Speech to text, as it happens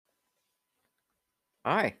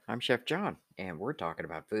Hi, I'm Chef John, and we're talking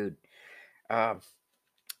about food. Uh,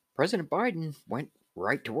 President Biden went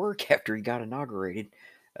right to work after he got inaugurated,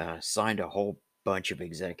 signed a whole bunch of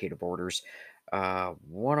executive orders.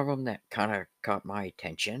 One of them that kind of caught my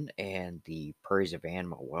attention and the praise of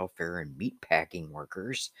animal welfare and meatpacking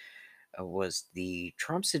workers was the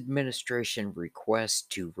Trump's administration request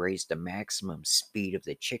to raise the maximum speed of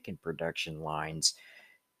the chicken production lines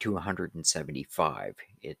to 175.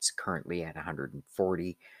 It's currently at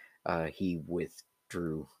 140. He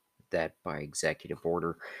withdrew that by executive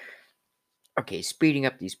order. Okay, speeding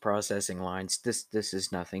up these processing lines. This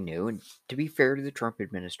is nothing new. And to be fair to the Trump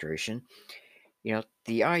administration,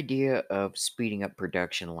 the idea of speeding up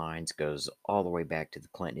production lines goes all the way back to the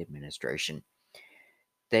Clinton administration.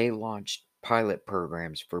 They launched pilot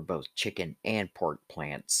programs for both chicken and pork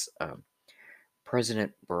plants.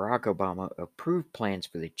 President Barack Obama approved plans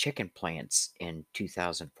for the chicken plants in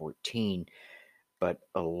 2014, but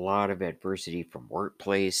a lot of adversity from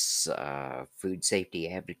workplace, food safety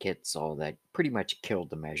advocates, all that pretty much killed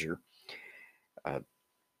the measure. Uh,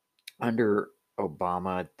 Under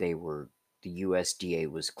Obama, the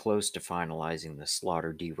USDA was close to finalizing the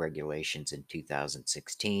slaughter deregulations in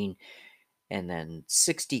 2016, and then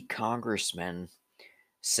 60 congressmen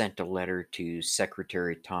sent a letter to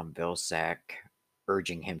Secretary Tom Vilsack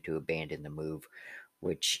urging him to abandon the move,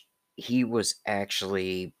 which he was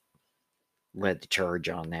actually led the charge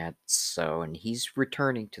on that. So, and he's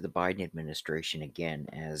returning to the Biden administration again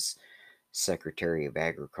as Secretary of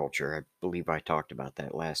Agriculture. I believe I talked about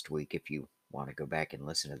that last week if you want to go back and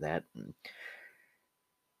listen to that. And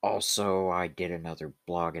also, I did another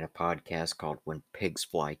blog and a podcast called When Pigs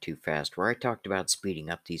Fly Too Fast, where I talked about speeding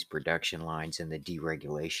up these production lines and the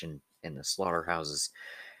deregulation in the slaughterhouses.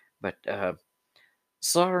 But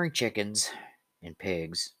slaughtering chickens and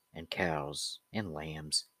pigs and cows and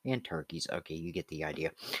lambs and turkeys, okay, you get the idea.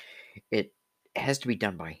 It has to be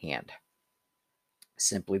done by hand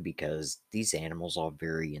simply because these animals all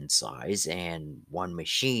vary in size, and one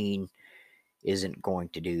machine isn't going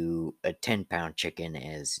to do a 10-pound chicken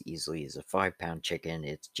as easily as a 5-pound chicken.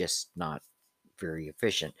 It's just not very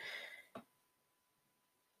efficient.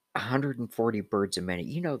 140 birds a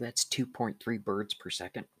minute, that's 2.3 birds per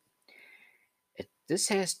second. This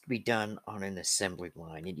has to be done on an assembly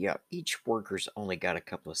line, and yeah, each worker's only got a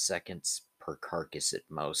couple of seconds per carcass at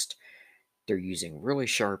most. They're using really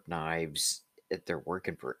sharp knives. They're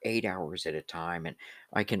working for 8 hours at a time, and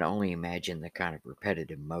I can only imagine the kind of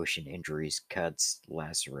repetitive motion injuries, cuts,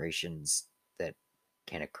 lacerations that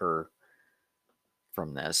can occur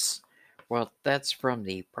from this. Well, that's from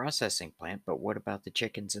the processing plant, but what about the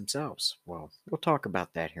chickens themselves? Well, we'll talk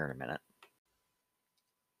about that here in a minute.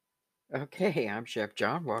 Okay, I'm Chef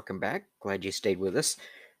John. Welcome back. Glad you stayed with us.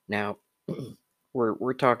 Now,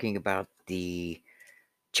 we're talking about the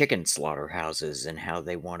chicken slaughterhouses and how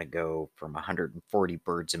they want to go from 140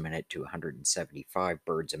 birds a minute to 175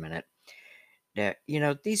 birds a minute. Now,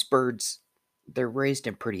 these birds, they're raised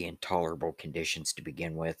in pretty intolerable conditions to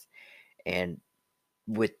begin with. And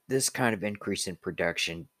with this kind of increase in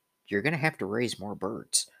production, you're going to have to raise more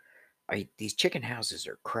birds. These chicken houses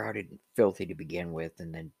are crowded and filthy to begin with,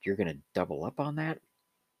 and then you're going to double up on that.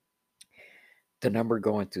 The number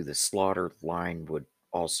going through the slaughter line would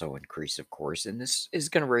also increase, of course, and this is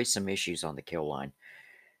going to raise some issues on the kill line.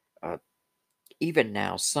 Uh, Even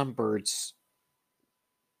now, some birds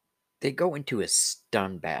they go into a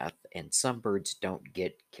stun bath, and some birds don't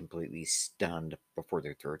get completely stunned before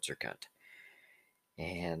their throats are cut.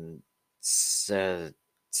 And so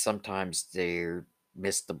sometimes they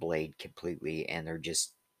miss the blade completely, and they're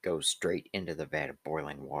just go straight into the vat of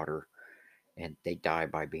boiling water, and they die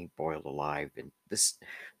by being boiled alive. And this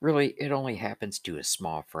really it only happens to a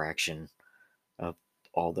small fraction of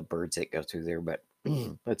all the birds that go through there. But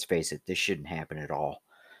let's face it, this shouldn't happen at all,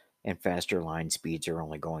 and faster line speeds are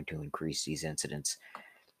only going to increase these incidents.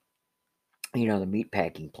 The meat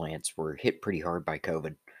packing plants were hit pretty hard by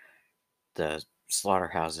COVID. The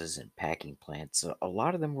slaughterhouses and packing plants, a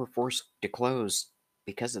lot of them were forced to close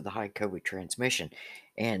because of the high COVID transmission.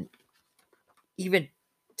 And even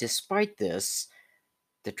despite this,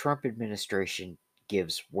 the Trump administration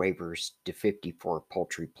gives waivers to 54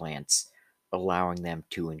 poultry plants, allowing them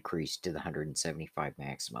to increase to the 175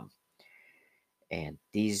 maximum. And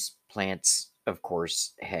these plants, of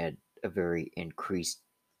course, had a very increased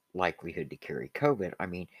likelihood to carry COVID. I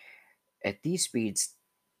mean, at these speeds,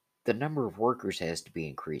 the number of workers has to be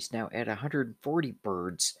increased. Now, at 140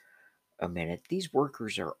 birds a minute, these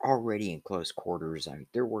workers are already in close quarters. I mean,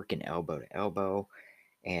 they're working elbow to elbow,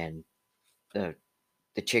 and the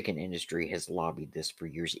the chicken industry has lobbied this for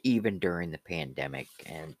years, even during the pandemic.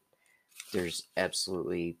 And There's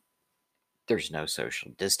absolutely there's no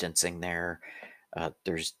social distancing there.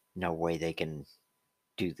 There's no way they can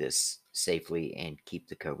do this safely and keep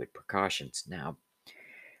the COVID precautions. Now,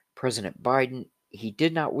 President Biden, he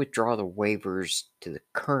did not withdraw the waivers to the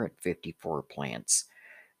current 54 plants,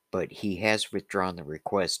 but he has withdrawn the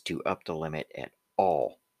request to up the limit at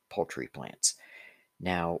all poultry plants.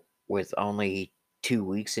 Now, with only 2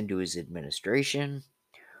 weeks into his administration,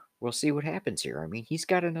 we'll see what happens here. I mean, he's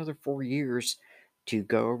got another 4 years to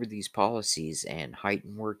go over these policies and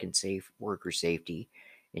heighten worker safety,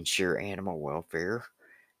 ensure animal welfare,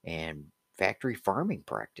 and factory farming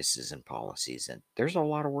practices and policies. And there's a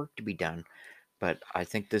lot of work to be done, but I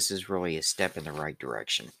think this is really a step in the right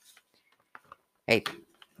direction. Hey,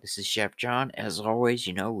 this is Chef John. As always,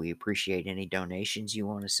 we appreciate any donations you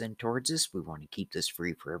want to send towards us. We want to keep this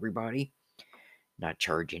free for everybody, not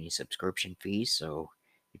charge any subscription fees. So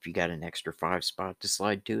if you got an extra 5 spot to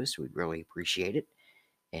slide to us, we'd really appreciate it.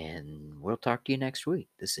 And we'll talk to you next week.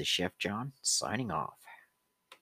 This is Chef John signing off.